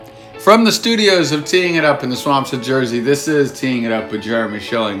From the studios of Teeing It Up in the swamps of Jersey, this is Teeing It Up with Jeremy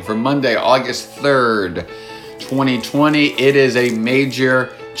Schilling for Monday, August 3rd, 2020. It is a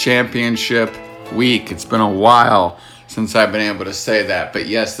major championship week. It's been a while since I've been able to say that. But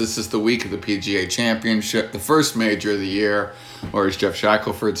yes, this is the week of the PGA Championship, the first major of the year, or as Jeff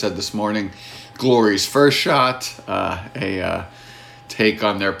Shackelford said this morning, Glory's first shot, a take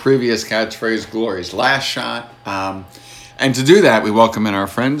on their previous catchphrase, Glory's last shot. And to do that, we welcome in our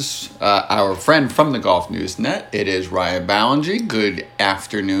friend from the Golf News Net. It is Ryan Ballengee. Good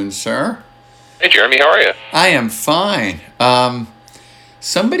afternoon, sir. Hey, Jeremy, how are you? I am fine.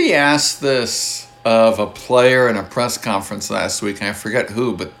 Somebody asked this of a player in a press conference last week, and I forget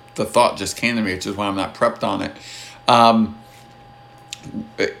who, but the thought just came to me, which is why I'm not prepped on it.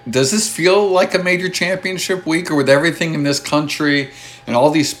 Does this feel like a major championship week, or with everything in this country and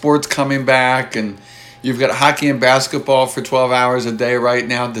all these sports coming back, and you've got hockey and basketball for 12 hours a day right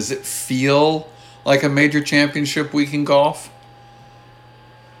now, does it feel like a major championship week in golf?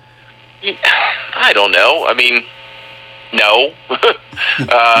 I don't know. I mean, no.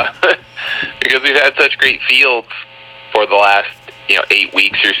 Because we've had such great fields for the last, 8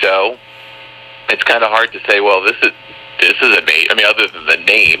 weeks or so. It's kind of hard to say, well, this is a major. I mean, other than the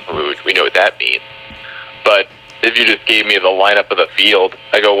name, which we know what that means. But if you just gave me the lineup of the field,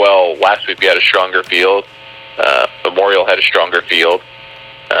 I go, well, last week we had a stronger field. Memorial had a stronger field.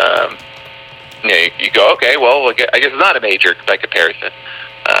 You go, okay, well, I guess it's not a major by comparison.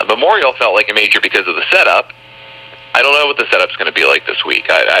 Memorial felt like a major because of the setup. I don't know what the setup's going to be like this week.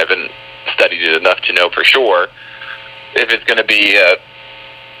 I haven't studied it enough to know for sure if it's going to be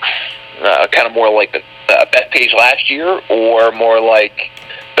kind of more like the Bethpage last year or more like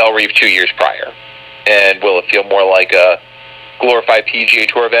Bellerive 2 years prior. And will it feel more like a glorified PGA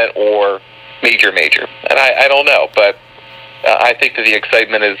Tour event or major? And I don't know, but I think that the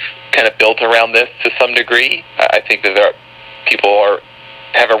excitement is kind of built around this to some degree. I think that people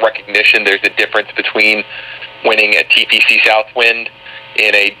have a recognition there's a difference between winning a TPC Southwind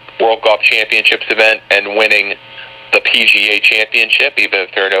in a World Golf Championships event and winning the PGA Championship, even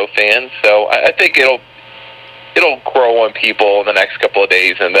if there are no fans. So I think it'll grow on people in the next couple of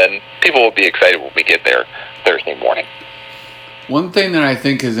days, and then people will be excited when we get there Thursday morning. One thing that I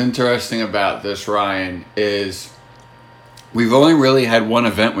think is interesting about this, Ryan, is we've only really had one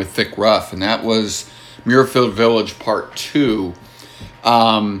event with thick rough, and that was Muirfield Village Part 2,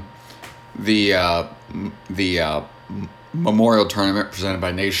 the Memorial Tournament presented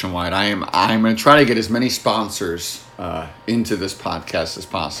by Nationwide. I'm going to try to get as many sponsors into this podcast as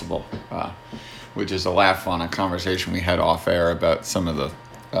possible, which is a laugh on a conversation we had off air about some of the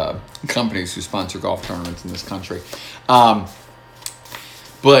companies who sponsor golf tournaments in this country.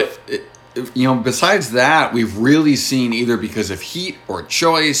 But besides that, we've really seen, either because of heat or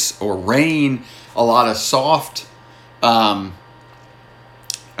choice or rain, a lot of soft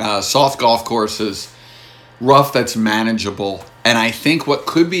golf courses, rough that's manageable. And I think what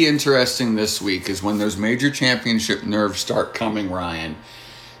could be interesting this week is when those major championship nerves start coming, Ryan,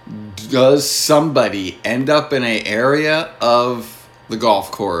 does somebody end up in an area of the golf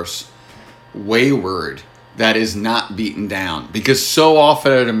course wayward that is not beaten down? Because so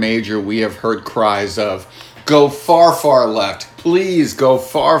often at a major we have heard cries of, go far, far left. Please go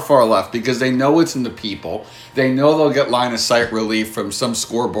far, far left, because they know it's in the people. They know they'll get line of sight relief from some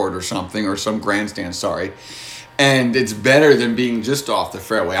scoreboard or something, or some grandstand, and it's better than being just off the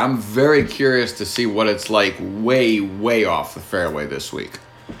fairway. I'm very curious to see what it's like way, way off the fairway this week.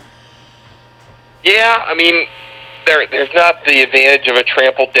 Yeah, I mean, there's not the advantage of a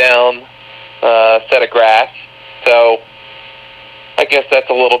trampled down set of grass, so I guess that's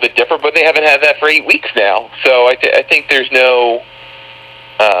a little bit different, but they haven't had that for 8 weeks now, so I think there's no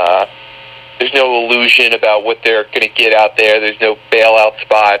illusion about what they're going to get out there. There's no bailout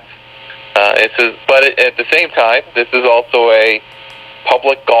spots. But at the same time, this is also a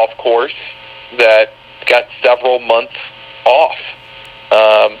public golf course that got several months off,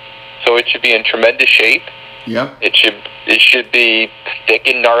 so it should be in tremendous shape. Yep. It should be thick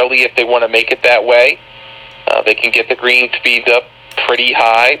and gnarly if they want to make it that way. They can get the green speeds up pretty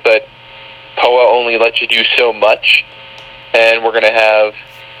high, but POA only lets you do so much, and we're going to have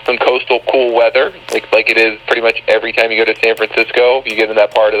some coastal cool weather, like it is pretty much every time you go to San Francisco. If you get in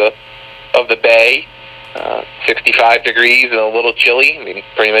that part of the bay, 65 degrees and a little chilly. I mean,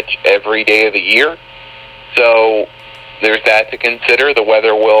 pretty much every day of the year. So there's that to consider. The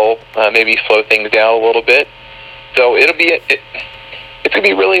weather will maybe slow things down a little bit. So it's going to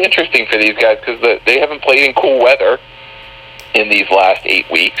be really interesting for these guys because they haven't played in cool weather in these last 8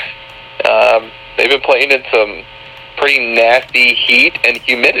 weeks. They've been playing in some pretty nasty heat and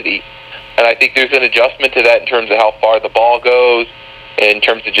humidity. And I think there's an adjustment to that in terms of how far the ball goes, in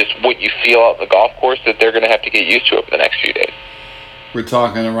terms of just what you feel out in the golf course that they're going to have to get used to over the next few days. We're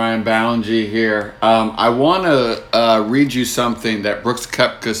talking to Ryan Ballengee here. I want to read you something that Brooks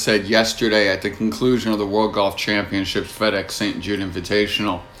Koepka said yesterday at the conclusion of the World Golf Championships FedEx St. Jude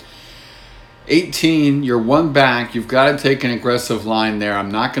Invitational. 18, you're one back. You've got to take an aggressive line there. I'm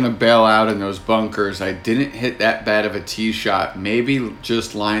not going to bail out in those bunkers. I didn't hit that bad of a tee shot. Maybe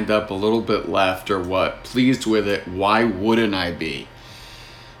just lined up a little bit left or what. Pleased with it. Why wouldn't I be?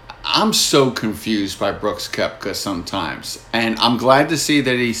 I'm so confused by Brooks Koepka sometimes. And I'm glad to see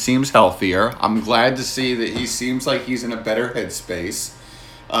that he seems healthier. I'm glad to see that he seems like he's in a better headspace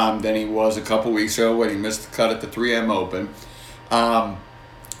than he was a couple weeks ago when he missed the cut at the 3M Open.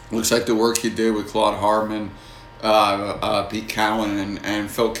 Looks like the work he did with Claude Harmon, Pete Cowan, and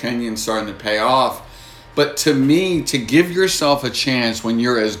Phil Kenyon starting to pay off. But to me, to give yourself a chance when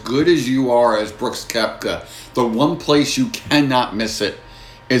you're as good as you are as Brooks Koepka, the one place you cannot miss it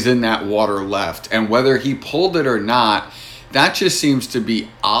is in that water left. And whether he pulled it or not, that just seems to be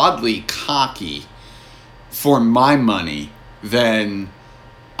oddly cocky for my money than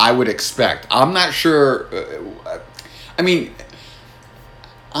I would expect. I'm not sure.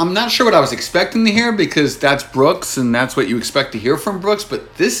 I'm not sure what I was expecting to hear because that's Brooks and that's what you expect to hear from Brooks,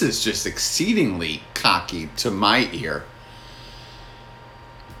 but this is just exceedingly cocky to my ear.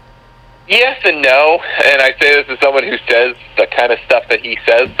 Yes and no, and I say this as someone who says the kind of stuff that he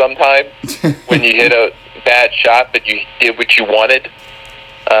says sometimes when you hit a bad shot but you did what you wanted.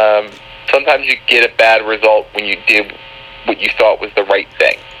 Sometimes you get a bad result when you did what you thought was the right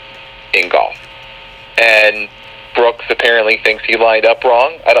thing in golf. And Brooks apparently thinks he lined up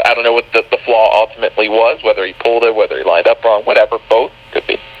wrong. I don't know what the flaw ultimately was, whether he pulled it, whether he lined up wrong, whatever, both could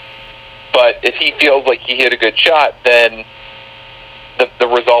be. But if he feels like he hit a good shot, then the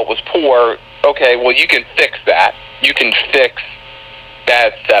result was poor. Okay, well, you can fix that. You can fix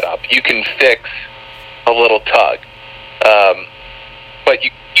bad setup. You can fix a little tug. But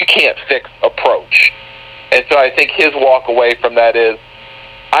you can't fix approach. And so I think his walk away from that is,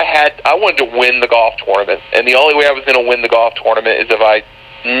 I wanted to win the golf tournament, and the only way I was going to win the golf tournament is if I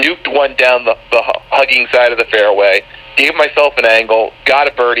nuked one down the hugging side of the fairway, gave myself an angle, got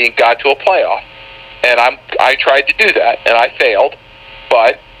a birdie, and got to a playoff. And I tried to do that, and I failed,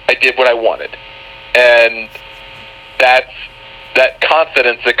 but I did what I wanted. And that's that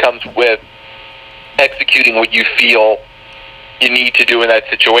confidence that comes with executing what you feel you need to do in that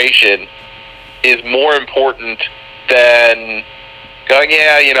situation is more important than going,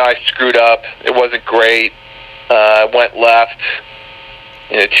 I screwed up. It wasn't great. Went left.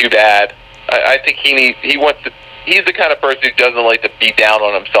 Too bad. I think he's the kind of person who doesn't like to be down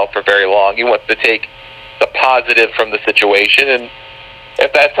on himself for very long. He wants to take the positive from the situation, and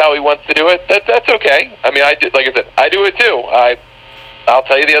if that's how he wants to do it, that's okay. I mean, like I said, I do it too. I'll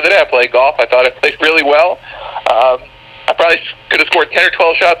tell you, the other day I played golf. I thought I played really well. I probably could have scored 10 or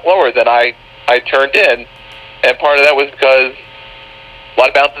 12 shots lower than I turned in, and part of that was because a lot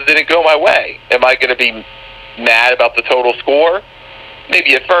of bounces didn't go my way. Am I going to be mad about the total score?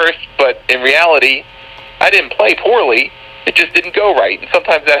 Maybe at first, but in reality, I didn't play poorly. It just didn't go right, and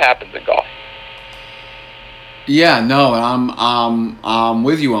sometimes that happens in golf. Yeah, no, I'm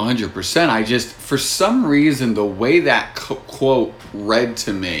with you 100%. I just, for some reason, the way that quote read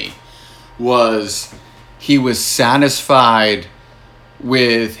to me was he was satisfied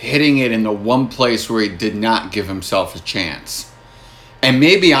with hitting it in the one place where he did not give himself a chance. And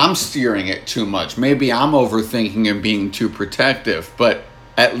maybe I'm steering it too much. Maybe I'm overthinking and being too protective. But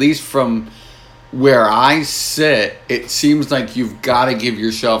at least from where I sit, it seems like you've got to give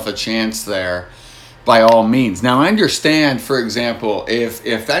yourself a chance there by all means. Now, I understand, for example,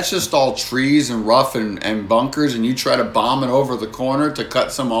 if that's just all trees and rough and bunkers and you try to bomb it over the corner to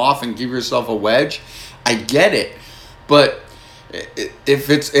cut some off and give yourself a wedge, I get it. But if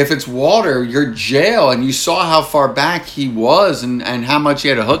it's water, you're jail, and you saw how far back he was and how much he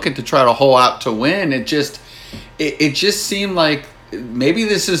had to hook it to try to hole out to win. It just seemed like maybe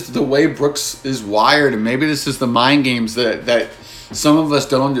this is the way Brooks is wired, and maybe this is the mind games that some of us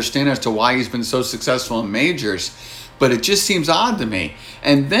don't understand as to why he's been so successful in majors. But it just seems odd to me.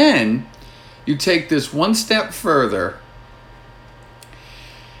 And then you take this one step further,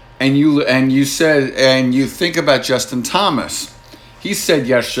 and you think about Justin Thomas. He said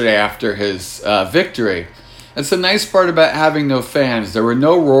yesterday after his victory, "That's the nice part about having no fans. There were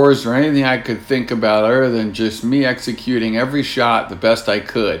no roars or anything I could think about other than just me executing every shot the best I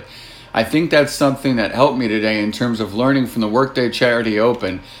could. I think that's something that helped me today in terms of learning from the Workday Charity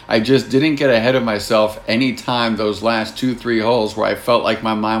Open. I just didn't get ahead of myself any time those last 2-3 holes where I felt like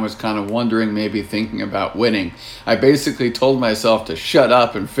my mind was kind of wondering, maybe thinking about winning. I basically told myself to shut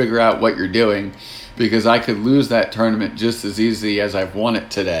up and figure out what you're doing, because I could lose that tournament just as easily as I've won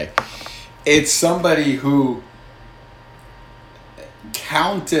it today. It's somebody who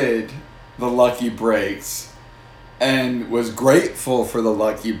counted the lucky breaks and was grateful for the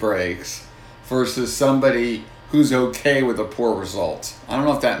lucky breaks versus somebody who's okay with a poor result. I don't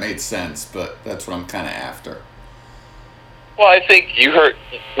know if that made sense, but that's what I'm kind of after. Well, I think you heard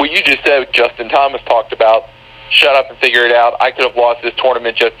what you just said. Justin Thomas talked about, shut up and figure it out. I could have lost this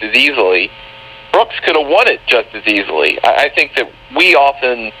tournament just as easily. Brooks could have won it just as easily. I think that we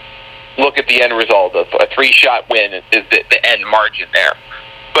often look at the end result of a 3-shot win is the end margin there.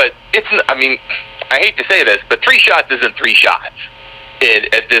 But it's, I mean, I hate to say this, but 3 shots isn't 3 shots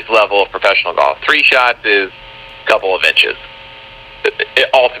at this level of professional golf. 3 shots is a couple of inches.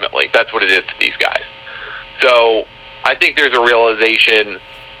 Ultimately, that's what it is to these guys. So I think there's a realization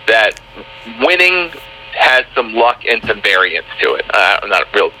that winning has some luck and some variance to it. I'm not a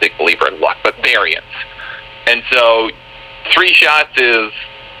real big believer in luck, but variance. And so 3 shots is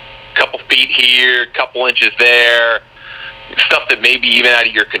a couple feet here, a couple inches there, stuff that may be even out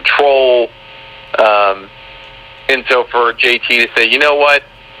of your control. And so for JT to say, you know what,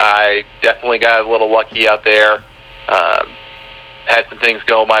 I definitely got a little lucky out there, had some things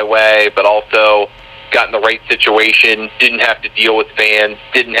go my way, but also got in the right situation, didn't have to deal with fans,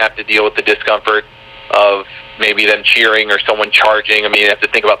 didn't have to deal with the discomfort of maybe them cheering or someone charging. I mean, you have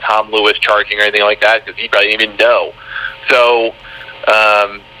to think about Tom Lewis charging or anything like that because he probably didn't even know. So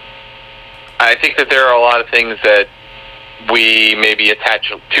I think that there are a lot of things that we maybe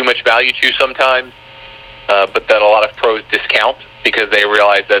attach too much value to sometimes, but that a lot of pros discount because they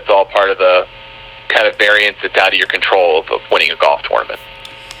realize that's all part of the kind of variance that's out of your control of winning a golf tournament.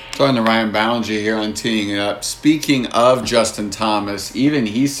 Talking to Ryan Ballinger here on Teeing It Up. Speaking of Justin Thomas, even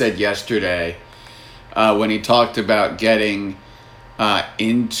he said yesterday when he talked about getting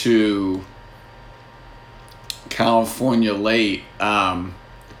into California late,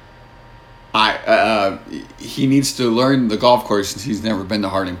 he needs to learn the golf course since he's never been to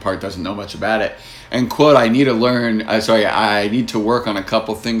Harding Park, doesn't know much about it. And quote, I need to work on a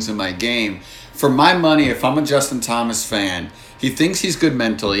couple things in my game. For my money, if I'm a Justin Thomas fan, he thinks he's good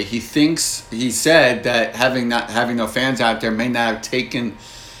mentally. He said that having no fans out there may not have taken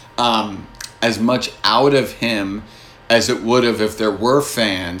as much out of him as it would have if there were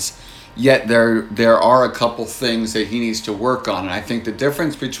fans. Yet there are a couple things that he needs to work on. And I think the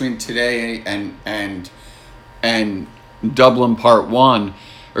difference between today and Dublin Part 1,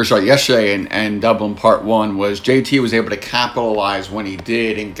 yesterday and Dublin Part 1 was JT was able to capitalize when he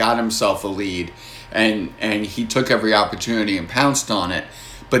did and got himself a lead. And he took every opportunity and pounced on it.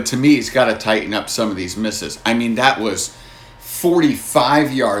 But to me, he's got to tighten up some of these misses. I mean, that was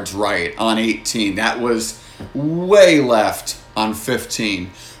 45 yards right on 18. That was way left on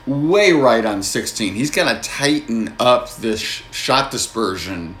 15. Way right on 16. He's got to tighten up this shot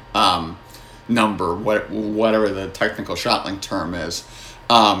dispersion number, whatever the technical shot link term is.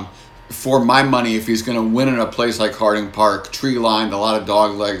 For my money, if he's going to win in a place like Harding Park, tree lined, a lot of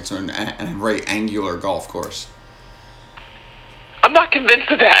dog legs, and a very angular golf course. I'm not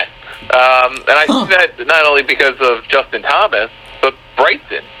convinced of that. And I think that not only because of Justin Thomas, but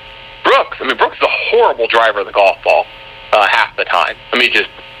Bryson. Brooks. I mean, Brooks is a horrible driver of the golf ball half the time. I mean, just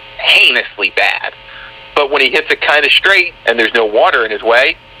heinously bad. But when he hits it kind of straight and there's no water in his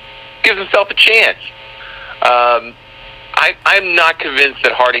way, gives himself a chance. I'm not convinced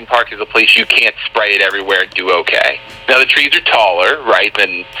that Harding Park is a place you can't spray it everywhere and do okay. Now, the trees are taller, right,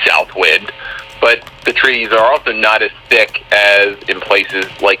 than Southwind, but the trees are also not as thick as in places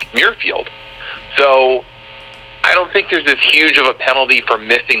like Muirfield. So I don't think there's as huge of a penalty for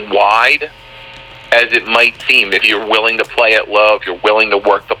missing wide as it might seem if you're willing to play it low, if you're willing to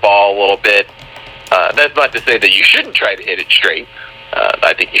work the ball a little bit. That's not to say that you shouldn't try to hit it straight.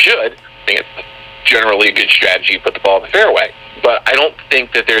 I think you should. I think it's generally a good strategy to put the ball in the fairway. But I don't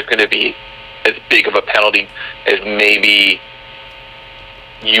think that there's going to be as big of a penalty as maybe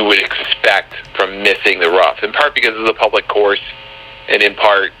you would expect from missing the rough, in part because of the public course and in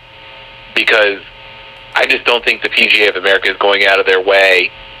part because I just don't think the PGA of America is going out of their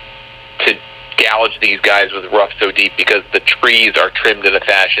way to gouge these guys with rough so deep because the trees are trimmed in a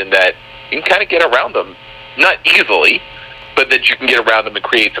fashion that you can kind of get around them. Not easily, but that you can get around them and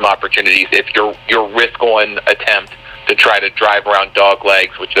create some opportunities if your risk-on attempt to try to drive around dog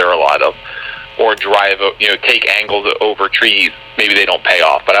legs, which there are a lot of, or take angles over trees, maybe they don't pay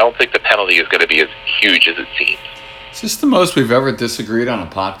off. But I don't think the penalty is going to be as huge as it seems. Is this the most we've ever disagreed on a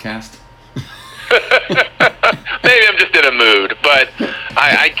podcast? Maybe I'm just in a mood, but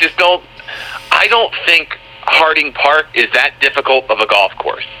I just don't. I don't think Harding Park is that difficult of a golf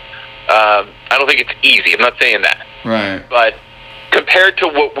course. I don't think it's easy. I'm not saying that. Right. But compared to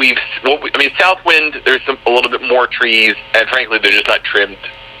Southwind, there's a little bit more trees, and frankly, they're just not trimmed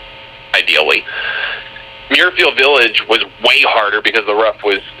ideally. Muirfield Village was way harder because the rough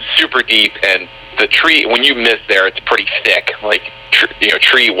was super deep, and the tree, when you miss there, it's pretty thick, like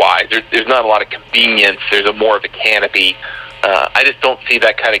tree-wise. There's not a lot of convenience. There's more of a canopy. I just don't see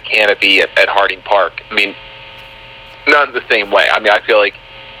that kind of canopy at Harding Park. I mean, not in the same way. I mean, I feel like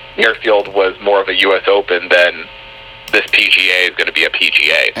Muirfield was more of a U.S. Open than this PGA is going to be a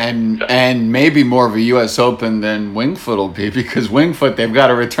PGA. And maybe more of a U.S. Open than Winged Foot will be, because Winged Foot, they've got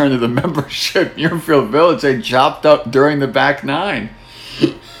to return to the membership. Muirfield Village, they chopped up during the back nine.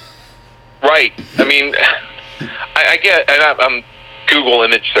 Right. I mean, I get, and I'm Google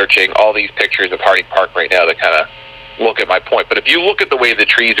image searching all these pictures of Harding Park right now to kind of look at my point. But if you look at the way the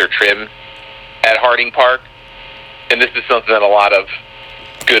trees are trimmed at Harding Park, and this is something that a lot of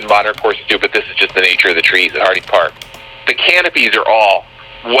good modern courses do, but this is just the nature of the trees at Harding Park. The canopies are all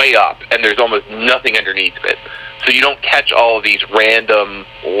way up, and there's almost nothing underneath of it. So you don't catch all of these random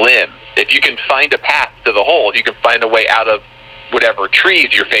limbs. If you can find a path to the hole, if you can find a way out of whatever trees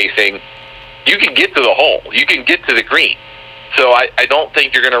you're facing, you can get to the hole. You can get to the green. So I don't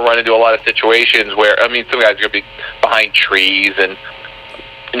think you're going to run into a lot of situations where, I mean, some guys are going to be behind trees, and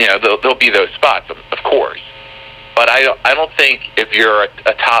there'll be those spots, of course. But I don't think if you're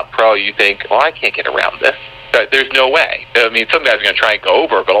a top pro, you think, well, I can't get around this. There's no way. I mean, some guys are going to try and go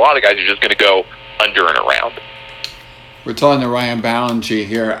over, but a lot of guys are just going to go under and around. We're talking to Ryan Ballingy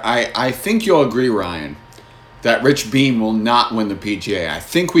here. I think you'll agree, Ryan, that Rich Beem will not win the PGA. I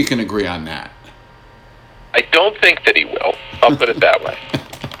think we can agree on that. I don't think that he will. I'll put it that way.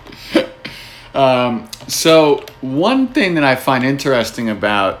 So one thing that I find interesting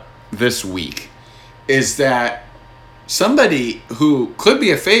about this week is that somebody who could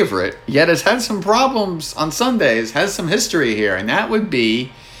be a favorite, yet has had some problems on Sundays, has some history here, and that would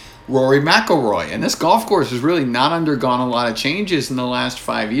be Rory McIlroy. And this golf course has really not undergone a lot of changes in the last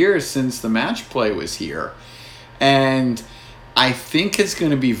 5 years since the match play was here. And I think it's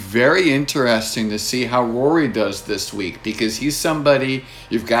going to be very interesting to see how Rory does this week, because he's somebody,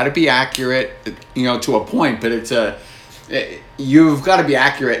 you've got to be accurate, to a point, but you've got to be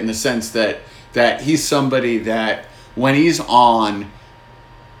accurate in the sense that he's somebody that when he's on,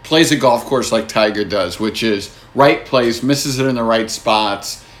 plays a golf course like Tiger does, which is right place, misses it in the right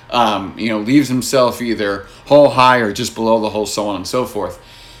spots, leaves himself either hole high or just below the hole, so on and so forth.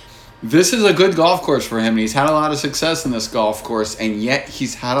 This is a good golf course for him, and he's had a lot of success in this golf course, and yet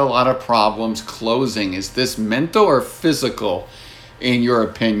he's had a lot of problems closing. Is this mental or physical, in your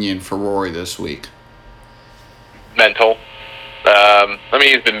opinion, for Rory this week? Mental.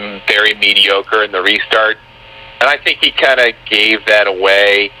 He's been very mediocre in the restart. And I think he kind of gave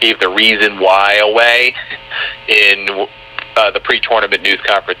the reason why away in the pre-tournament news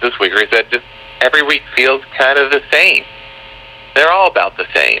conference this week, where he said just every week feels kind of the same. They're all about the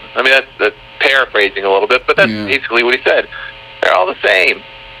same. I mean, that's paraphrasing a little bit, but that's basically what he said. They're all the same.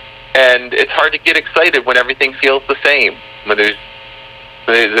 And it's hard to get excited when everything feels the same, when there's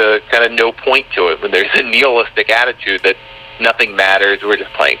a kind of no point to it, when there's a nihilistic attitude that nothing matters, we're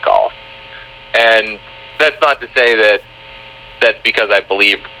just playing golf. And that's not to say that that's because I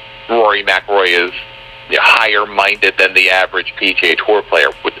believe Rory McIlroy is higher-minded than the average PGA Tour player,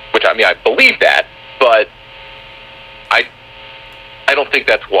 which I believe that, but I don't think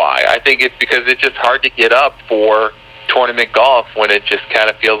that's why. I think it's because it's just hard to get up for tournament golf when it just kind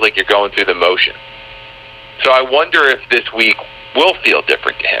of feels like you're going through the motion. So I wonder if this week will feel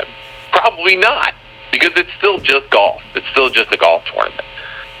different to him. Probably not, because it's still just golf. It's still just a golf tournament.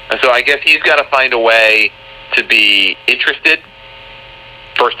 And so I guess he's got to find a way to be interested,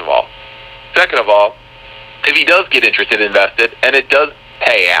 first of all. Second of all, if he does get interested, invested, and it does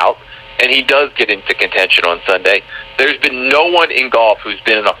pay out, and he does get into contention on Sunday, there's been no one in golf who's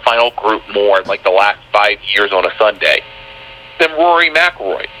been in a final group more like the last 5 years on a Sunday than Rory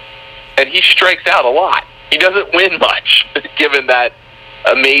McIlroy. And he strikes out a lot. He doesn't win much, given that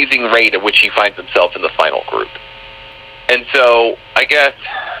amazing rate at which he finds himself in the final group. And so I guess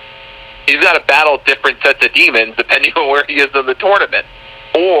he's got to battle different sets of demons depending on where he is in the tournament.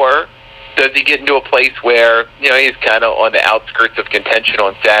 Or does he get into a place where, he's kind of on the outskirts of contention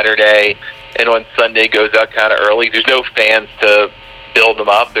on Saturday, and on Sunday goes out kind of early? There's no fans to build him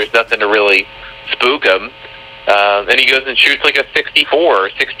up. There's nothing to really spook him. And he goes and shoots like a 64 or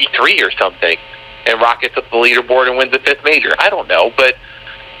 63 or something, and rockets up the leaderboard and wins the 5th major. I don't know, but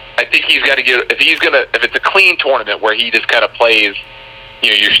I think he's got to get, if it's a clean tournament where he just kind of plays,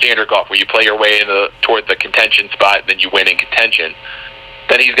 your standard golf where you play your way towards the contention spot and then you win in contention,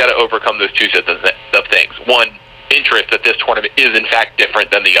 then he's got to overcome those two sets of things. One, interest that this tournament is in fact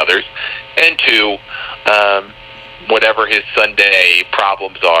different than the others, and two, whatever his Sunday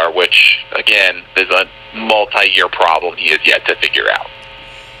problems are, which again is a multi-year problem he has yet to figure out.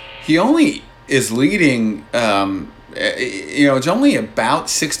 He only is leading, it's only about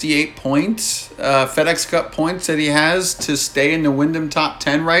 68 points, FedEx Cup points that he has to stay in the Wyndham top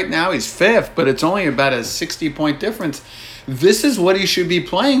 10 right now. He's 5th, but it's only about a 60-point difference. This is what he should be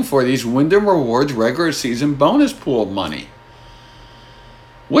playing for, these Wyndham Rewards regular season bonus pool money.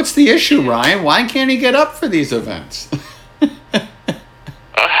 What's the issue, Ryan? Why can't he get up for these events? When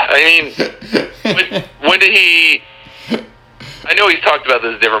did he... I know he's talked about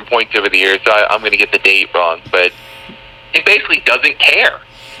this at different points over the years, so I'm going to get the date wrong, but he basically doesn't care.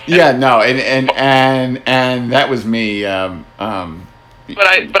 Yeah, no, and that was me. But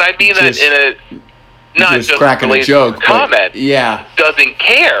I mean that in a not just cracking a joke comment. Yeah, doesn't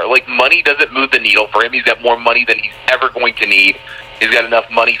care. Like, money doesn't move the needle for him. He's got more money than he's ever going to need. He's got enough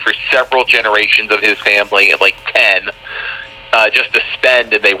money for several generations of his family, like 10, just to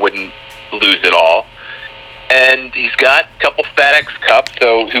spend, and they wouldn't lose it all. And he's got a couple FedEx Cups,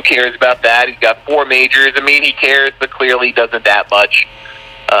 so who cares about that? He's got 4 majors. I mean, he cares, but clearly doesn't that much.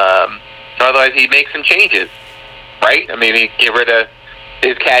 Otherwise, he'd make some changes, right? I mean, he'd get rid of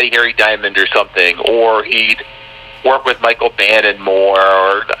his caddy Harry Diamond or something, or he'd work with Michael Bannon more,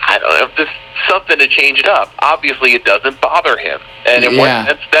 or I don't know, just something to change it up. Obviously, it doesn't bother him, and in one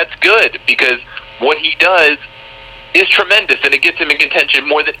sense, that's good, because what he does is tremendous, and it gets him in contention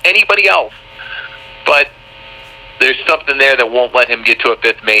more than anybody else. But there's something there that won't let him get to a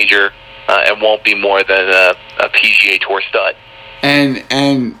 5th major, and won't be more than a PGA Tour stud. And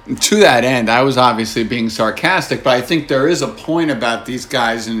to that end, I was obviously being sarcastic, but I think there is a point about these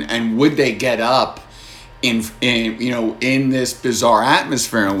guys, and would they get up in this bizarre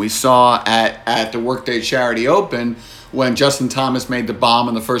atmosphere? And we saw at the Workday Charity Open when Justin Thomas made the bomb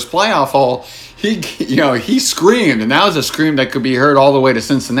in the first playoff hole, he screamed, and that was a scream that could be heard all the way to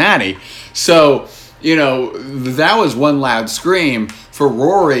Cincinnati. So, that was one loud scream. For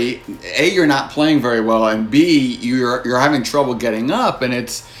Rory, A, you're not playing very well, and B, you're having trouble getting up, and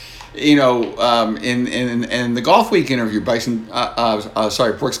it's, in the Golf Week interview, Brooks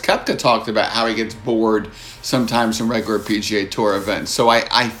Koepka talked about how he gets bored sometimes in regular PGA Tour events. So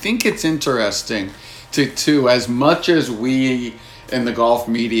I think it's interesting to as much as we in the golf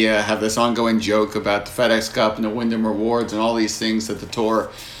media have this ongoing joke about the FedEx Cup and the Wyndham Rewards and all these things that the tour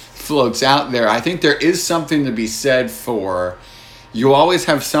floats out there, I think there is something to be said for. You always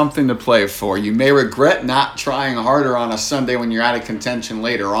have something to play for. You may regret not trying harder on a Sunday when you're out of contention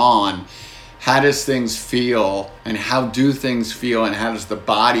later on. How does things feel, and how do things feel, and how does the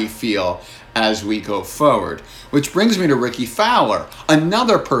body feel as we go forward? Which brings me to Ricky Fowler,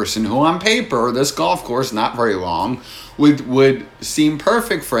 another person who on paper, this golf course, not very long, would seem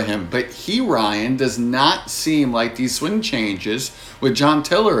perfect for him. But he, Ryan, does not seem like these swing changes with John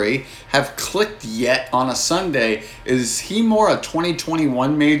Tillery have clicked yet on a Sunday. Is he more a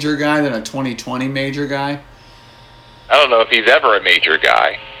 2021 major guy than a 2020 major guy? I don't know if he's ever a major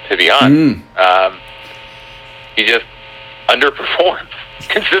guy, to be honest. He just underperforms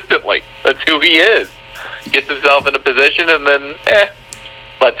consistently. That's who he is. He gets himself in a position and then,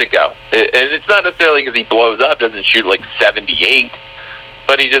 lets it go. And it's not necessarily because he blows up, doesn't shoot like 78,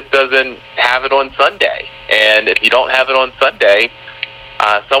 but he just doesn't have it on Sunday. And if you don't have it on Sunday,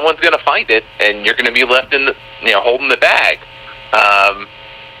 someone's going to find it, and you're going to be left in holding the bag.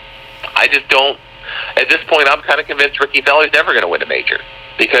 I just don't. At this point, I'm kind of convinced Ricky Fowler's never going to win a major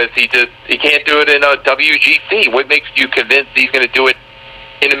because he can't do it in a WGC. What makes you convinced he's going to do it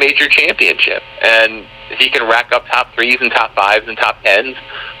in a major championship? And he can rack up top 3s and top 5s and top 10s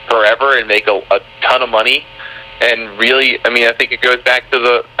forever and make a ton of money. And really, I think it goes back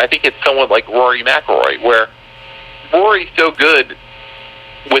to I think it's someone like Rory McIlroy, where Rory's so good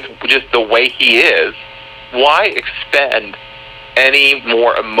with just the way he is. Why expend any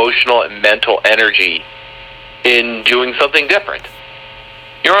more emotional and mental energy in doing something different?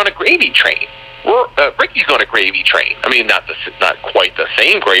 You're on a gravy train. Ricky's on a gravy train. Not quite the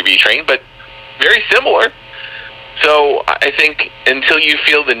same gravy train, but very similar. So I think until you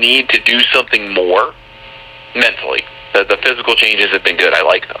feel the need to do something more mentally, the physical changes have been good. I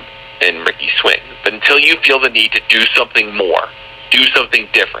like them in Ricky's swing. But until you feel the need to do something more, do something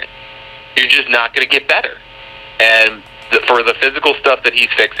different, you're just not going to get better. And for the physical stuff that he's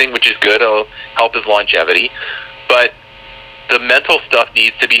fixing, which is good, it'll help his longevity. But the mental stuff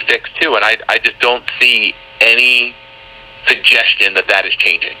needs to be fixed too, and I just don't see any suggestion that is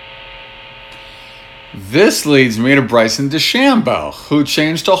changing. This leads me to Bryson DeChambeau, who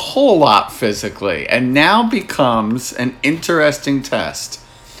changed a whole lot physically and now becomes an interesting test.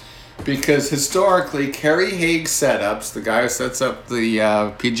 Because historically, Kerry Haigh setups, the guy who sets up the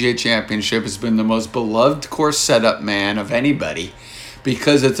PGA Championship, has been the most beloved course setup man of anybody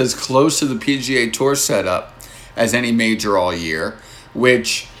because it's as close to the PGA Tour setup as any major all year,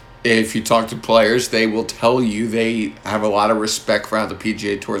 which, if you talk to players, they will tell you they have a lot of respect for how the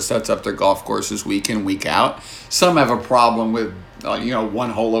PGA Tour sets up their golf courses week in, week out. Some have a problem with,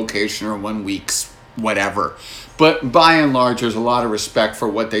 one whole location or 1 week's whatever. But by and large, there's a lot of respect for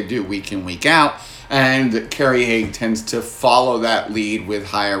what they do week in, week out. And Kerry Haigh tends to follow that lead with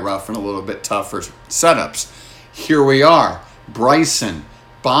higher rough and a little bit tougher setups. Here we are, Bryson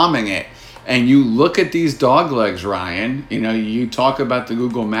bombing it. And you look at these dog legs, Ryan. You talk about the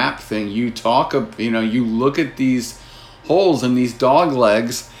Google Map thing. You look at these holes in these dog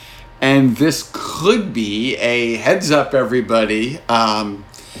legs, and this could be a heads up, everybody. I'm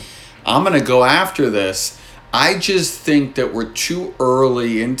going to go after this. I just think that we're too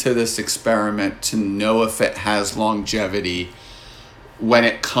early into this experiment to know if it has longevity when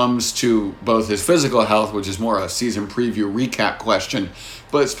it comes to both his physical health, which is more a season preview recap question,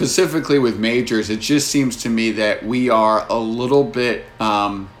 but specifically with majors, it just seems to me that we are a little bit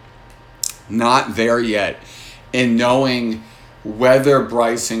not there yet in knowing whether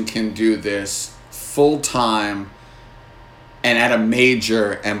Bryson can do this full time and at a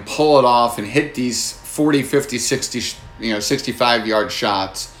major and pull it off and hit these 40, 50, 60, 65-yard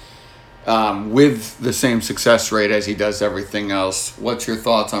shots with the same success rate as he does everything else. What's your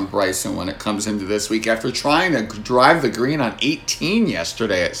thoughts on Bryson when it comes into this week after trying to drive the green on 18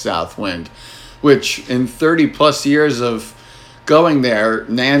 yesterday at Southwind, which in 30-plus years of going there,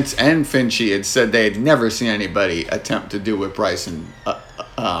 Nance and Finchie had said they had never seen anybody attempt to do what Bryson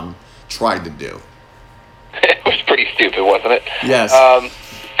tried to do. It was pretty stupid, wasn't it? Yes.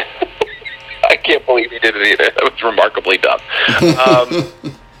 I can't believe he did it either. That was remarkably dumb.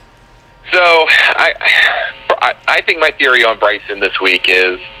 So I think my theory on Bryson this week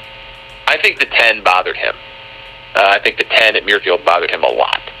is I think the 10 bothered him. I think the 10 at Muirfield bothered him a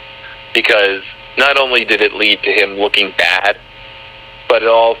lot because not only did it lead to him looking bad, but it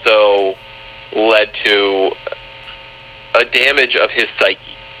also led to a damage of his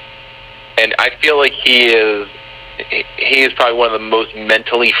psyche. And I feel like he is probably one of the most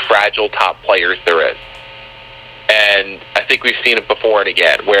mentally fragile top players there is. And I think we've seen it before and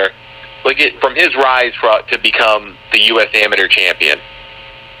again, where from his rise to become the U.S. Amateur Champion,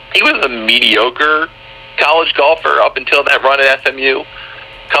 he was a mediocre college golfer up until that run at SMU.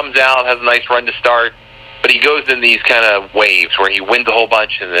 Comes out, has a nice run to start, but he goes in these kind of waves where he wins a whole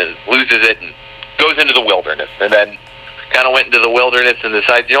bunch and then loses it and goes into the wilderness. And then kind of went into the wilderness and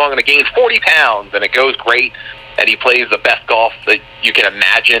decides, I'm going to gain 40 pounds, and it goes great. And he plays the best golf that you can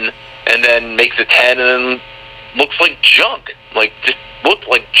imagine, and then makes a 10 and then looks like junk. Just looked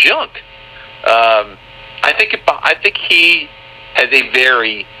like junk. I think he has a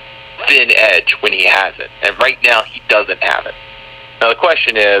very thin edge when he has it, and right now he doesn't have it. Now the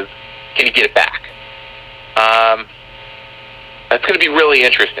question is, can he get it back? That's going to be really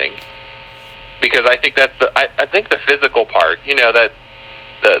interesting because I think I think the physical part, that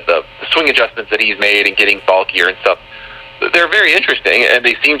the swing adjustments that he's made and getting bulkier and stuff, they're very interesting and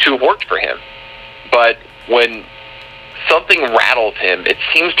they seem to have worked for him. But when something rattles him, it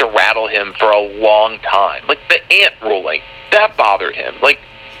seems to rattle him for a long time. Like the ant ruling, that bothered him.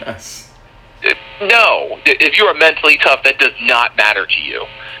 Yes. No, if you are mentally tough, that does not matter to you.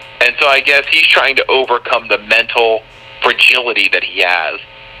 And so I guess he's trying to overcome the mental fragility that he has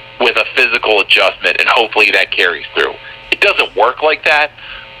with a physical adjustment, and hopefully that carries through. It doesn't work like that,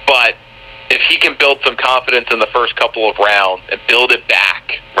 but if he can build some confidence in the first couple of rounds and build it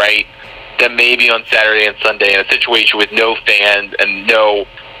back, right, then maybe on Saturday and Sunday in a situation with no fans and no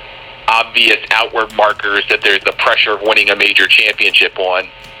obvious outward markers that there's the pressure of winning a major championship on,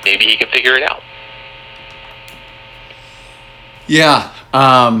 maybe he can figure it out. Yeah.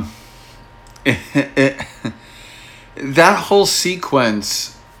 That whole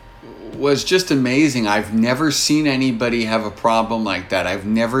sequence was just amazing. I've never seen anybody have a problem like that. I've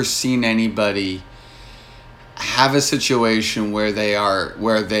never seen anybody have a situation where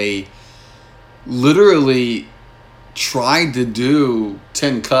they literally tried to do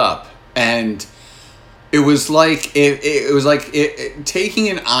Tin Cup and it was like taking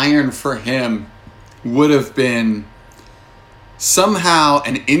an iron for him would have been somehow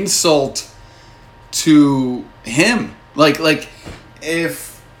an insult to him. Like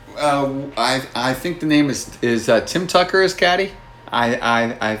if I think the name is Tim Tucker is caddy.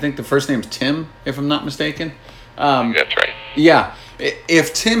 I think the first name's Tim, if I'm not mistaken. That's right. Yeah.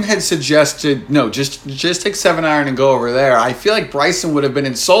 If Tim had suggested, no, just take 7-iron and go over there, I feel like Bryson would have been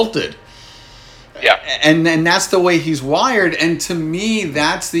insulted. Yeah. And that's the way he's wired. And to me,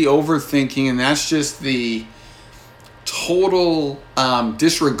 that's the overthinking, and that's just the total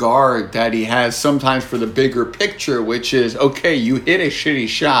disregard that he has sometimes for the bigger picture, which is, okay, you hit a shitty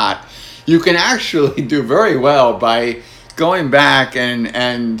shot. You can actually do very well by going back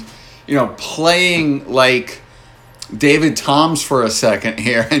and playing like David Toms for a second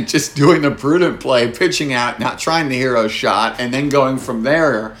here and just doing the prudent play, pitching out, not trying the hero shot, and then going from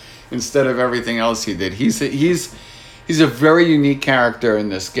there instead of everything else he did. He's a very unique character in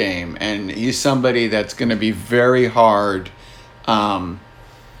this game, and he's somebody that's going to be very hard. I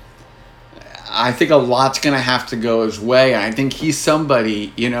think a lot's going to have to go his way, and I think he's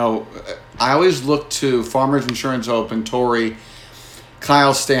somebody, I always look to Farmers Insurance Open, Torrey,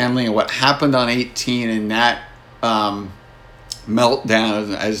 Kyle Stanley, and what happened on 18 in that meltdown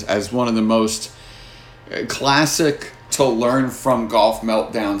as one of the most classic to learn from golf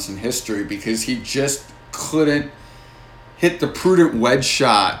meltdowns in history, because he just couldn't hit the prudent wedge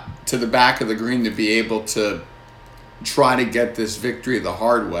shot to the back of the green to be able to try to get this victory the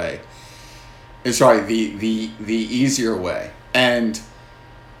hard way. Sorry, the easier way. And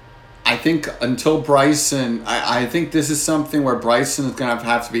I think until Bryson, I think this is something where Bryson is going to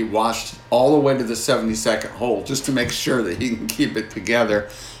have to be watched all the way to the 72nd hole just to make sure that he can keep it together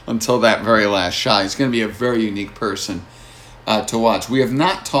until that very last shot. He's going to be a very unique person to watch. We have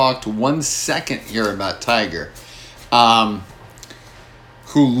not talked 1 second here about Tiger,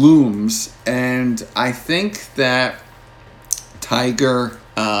 who looms, and I think that Tiger,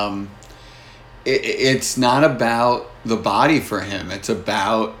 it's not about the body for him. It's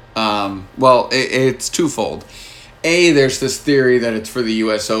about it's twofold. There's this theory that it's for the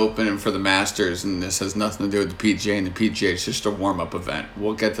U.S. Open and for the Masters, and this has nothing to do with the PGA, and the PGA is just a warm-up event.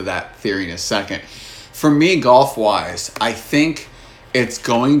 We'll get to that theory in a second. For me, golf-wise, I think it's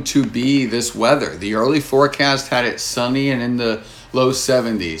going to be this weather. The early forecast had it sunny and in the low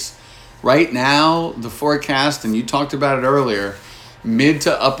 70s. Right now, the forecast, and you talked about it earlier, mid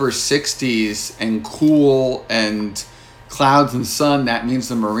to upper 60s and cool and clouds and sun. That means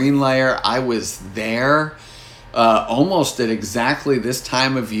the marine layer. I was there almost at exactly this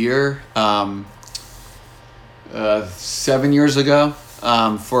time of year 7 years ago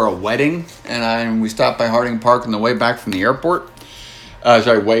for a wedding, and we stopped by Harding Park on the way back from the airport.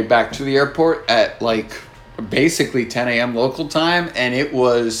 Way back to the airport at basically 10 a.m. local time, and it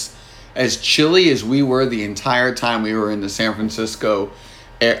was as chilly as we were the entire time we were in the San Francisco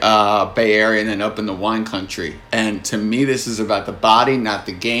Bay Area and then up in the wine country. And to me, this is about the body, not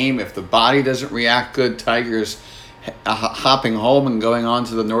the game. If the body doesn't react good, Tiger's hopping home and going on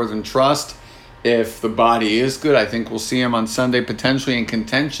to the Northern Trust. If the body is good, I think we'll see him on Sunday potentially in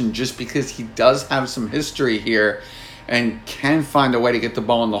contention, just because he does have some history here and can find a way to get the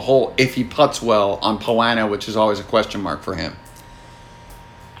ball in the hole if he putts well on Poa annua, which is always a question mark for him.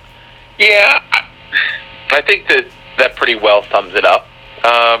 Yeah, I think that pretty well sums it up.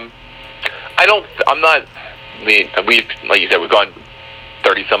 We've, like you said, we've gone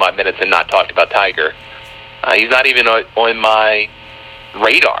 30 some odd minutes and not talked about Tiger. He's not even on my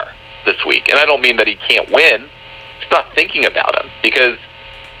radar this week. And I don't mean that he can't win. Just not thinking about him, because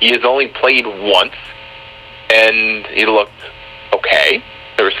he has only played once and he looked okay.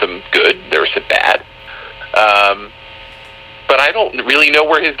 There was some good, there was some bad. But I don't really know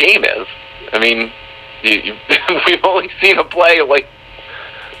where his game is. I mean, we've only seen him play a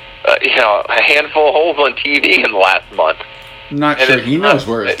handful of holes on TV in the last month. I'm not sure he knows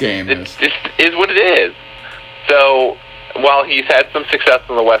where his game is. It is what it is. So, while he's had some success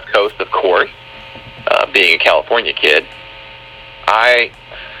on the West Coast, of course, being a California kid, and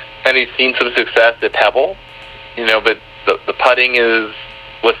he's seen some success at Pebble, but the putting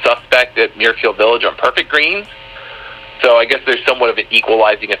was suspect at Muirfield Village on perfect greens. So I guess there's somewhat of an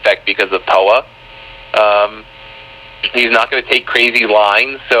equalizing effect because of Poa. He's not going to take crazy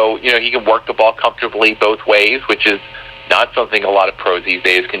lines, so he can work the ball comfortably both ways, which is not something a lot of pros these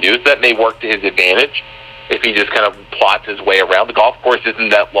days can do. So that may work to his advantage if he just kind of plots his way around. The golf course isn't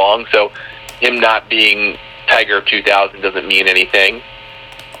that long, so him not being Tiger of 2000 doesn't mean anything.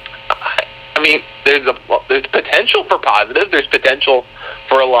 I mean, there's potential for positive. There's potential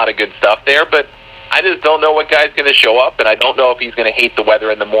for a lot of good stuff there, but I just don't know what guy's going to show up, and I don't know if he's going to hate the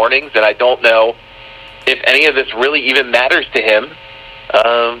weather in the mornings, and I don't know if any of this really even matters to him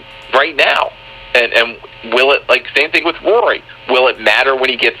right now. And will it, like, same thing with Rory, will it matter when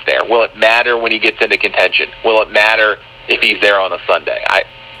he gets there? Will it matter when he gets into contention? Will it matter if he's there on a Sunday?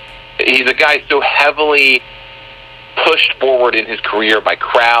 He's a guy so heavily pushed forward in his career by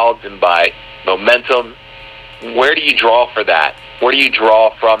crowds and by momentum. Where do you draw for that? Where do you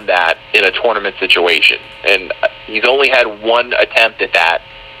draw from that in a tournament situation? And he's only had one attempt at that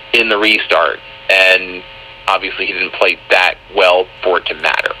in the restart, and obviously he didn't play that well for it to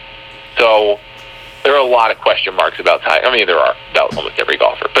matter. So there are a lot of question marks about Tiger. I mean, there are about almost every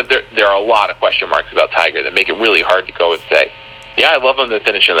golfer, but there are a lot of question marks about Tiger that make it really hard to go and say, yeah, I'd love him to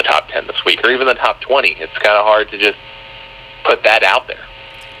finish in the top 10 this week, or even the top 20. It's kind of hard to just put that out there.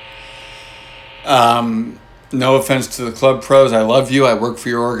 No offense to the club pros. I love you. I work for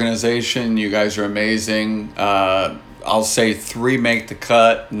your organization. You guys are amazing. I'll say 3 make the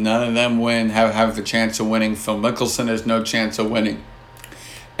cut. None of them win, have a chance of winning. Phil Mickelson has no chance of winning.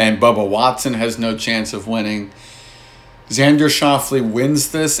 And Bubba Watson has no chance of winning. Xander Schauffele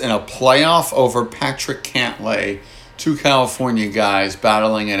wins this in a playoff over Patrick Cantlay. 2 California guys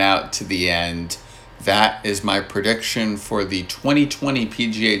battling it out to the end. That is my prediction for the 2020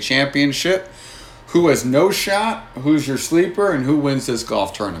 PGA Championship. Who has no shot, who's your sleeper, and who wins this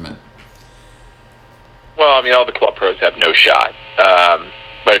golf tournament? Well, I mean, all the club pros have no shot.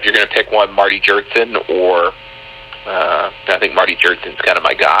 But if you're going to pick one, Marty Jurtson, or I think Marty Jurtson's kind of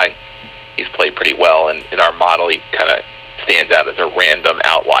my guy. He's played pretty well, and in our model, he kind of stands out as a random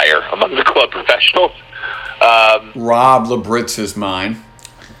outlier among the club professionals. Rob Labritz is mine.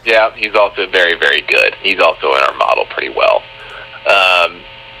 Yeah, he's also very, very good. He's also in our model pretty well.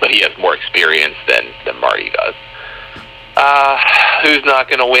 But he has more experience than Marty does. Who's not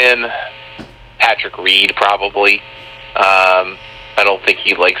going to win? Patrick Reed, probably. I don't think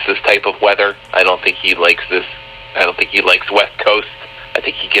he likes this type of weather. I don't think he likes West Coast. I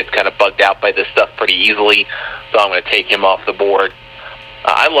think he gets kind of bugged out by this stuff pretty easily, so I'm going to take him off the board.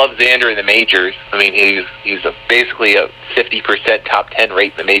 I love Xander in the majors. I mean, he's basically a 50% top 10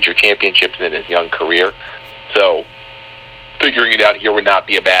 rate in the major championships in his young career. So figuring it out here would not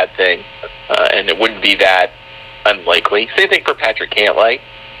be a bad thing, and it wouldn't be that unlikely. Same thing for Patrick Cantlay.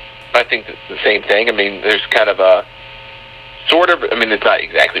 I think it's the same thing. I mean, there's kind of a sort of, I mean, it's not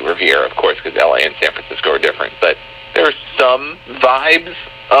exactly Riviera, of course, because LA and San Francisco are different, but there's some vibes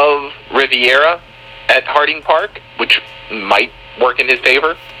of Riviera at Harding Park, which might work in his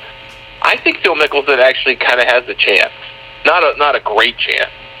favor. I think Phil Mickelson actually kind of has a chance. Not a great chance,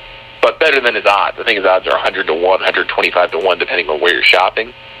 but better than his odds. I think his odds are 100 to 1, 125 to 1, depending on where you're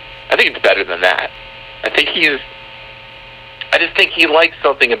shopping. I think it's better than that. I just think he likes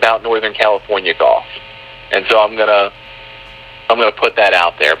something about Northern California golf, and so I'm gonna put that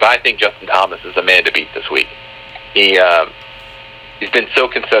out there. But I think Justin Thomas is the man to beat this week. He's been so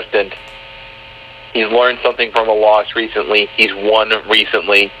consistent. He's learned something from a loss recently. He's won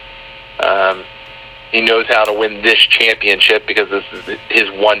recently. He knows how to win this championship because this is his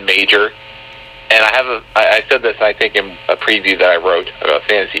one major. And I said this, I think, in a preview that I wrote, a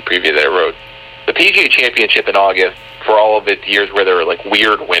fantasy preview that I wrote. The PGA Championship in August, for all of its years where there were like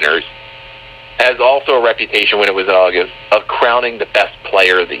weird winners, has also a reputation when it was in August of crowning the best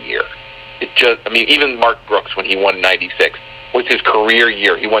player of the year. Even Mark Brooks, when he won in '96, was his career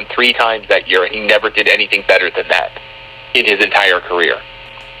year. He won 3 times that year, and he never did anything better than that in his entire career.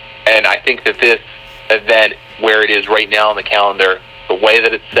 And I think that this event, where it is right now on the calendar, the way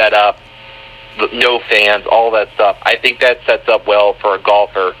that it's set up, no fans, all that stuff, I think that sets up well for a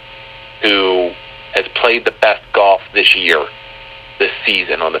golfer who has played the best golf this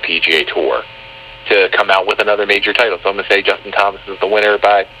season on the PGA Tour, to come out with another major title. So I'm going to say Justin Thomas is the winner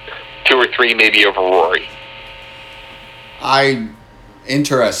by 2 or 3, maybe over Rory.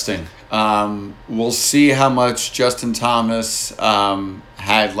 Interesting. We'll see how much Justin Thomas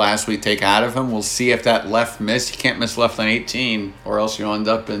had last week take out of him. We'll see if that left miss. You can't miss left on 18, or else you end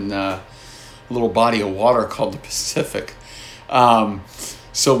up in a little body of water called the Pacific.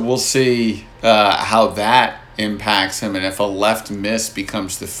 So we'll see how that impacts him, and if a left miss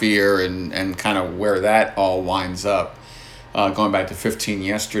becomes the fear, and kind of where that all winds up. Going back to 15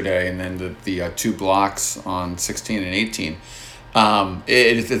 yesterday, and then the 2 blocks on 16 and 18.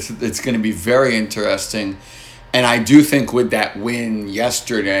 It's going to be very interesting. And I do think with that win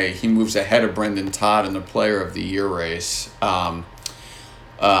yesterday, he moves ahead of Brendan Todd in the Player of the Year race. So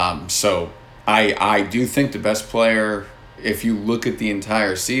I do think the best player, if you look at the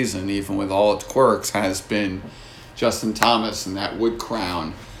entire season, even with all its quirks, has been Justin Thomas, and that would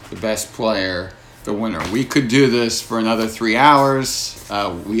crown the best player the winner. We could do this for another 3 hours.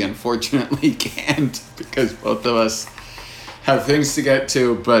 We unfortunately can't because both of us have things to get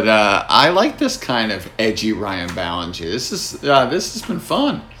to. But I like this kind of edgy Ryan Ballinger. This has been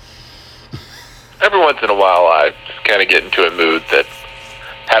fun. Every once in a while, I just kind of get into a mood that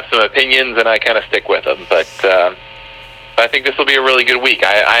have some opinions, and I kind of stick with them. But I think this will be a really good week.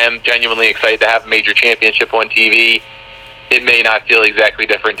 I am genuinely excited to have a major championship on TV. It may not feel exactly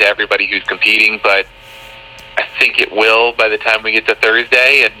different to everybody who's competing, but I think it will by the time we get to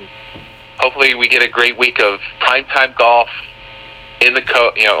Thursday, and hopefully we get a great week of primetime golf in the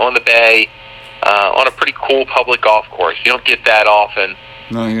on the Bay, on a pretty cool public golf course. You don't get that often.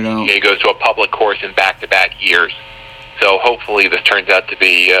 No, you don't. It goes to a public course in back-to-back years. So hopefully this turns out to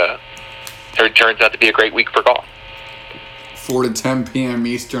be a great week for golf. 4 to 10 p.m.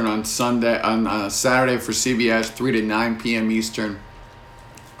 Eastern on Saturday for CBS, 3 to 9 p.m. Eastern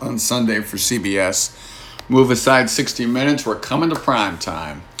on Sunday for CBS. Move aside 60 minutes. We're coming to prime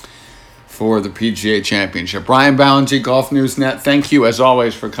time for the PGA Championship. Ryan Ballinger, Golf News Net, thank you as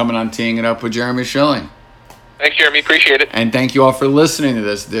always for coming on Teeing It Up with Jeremy Schilling. Thanks, Jeremy. Appreciate it. And thank you all for listening to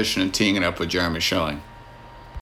this edition of Teeing It Up with Jeremy Schilling.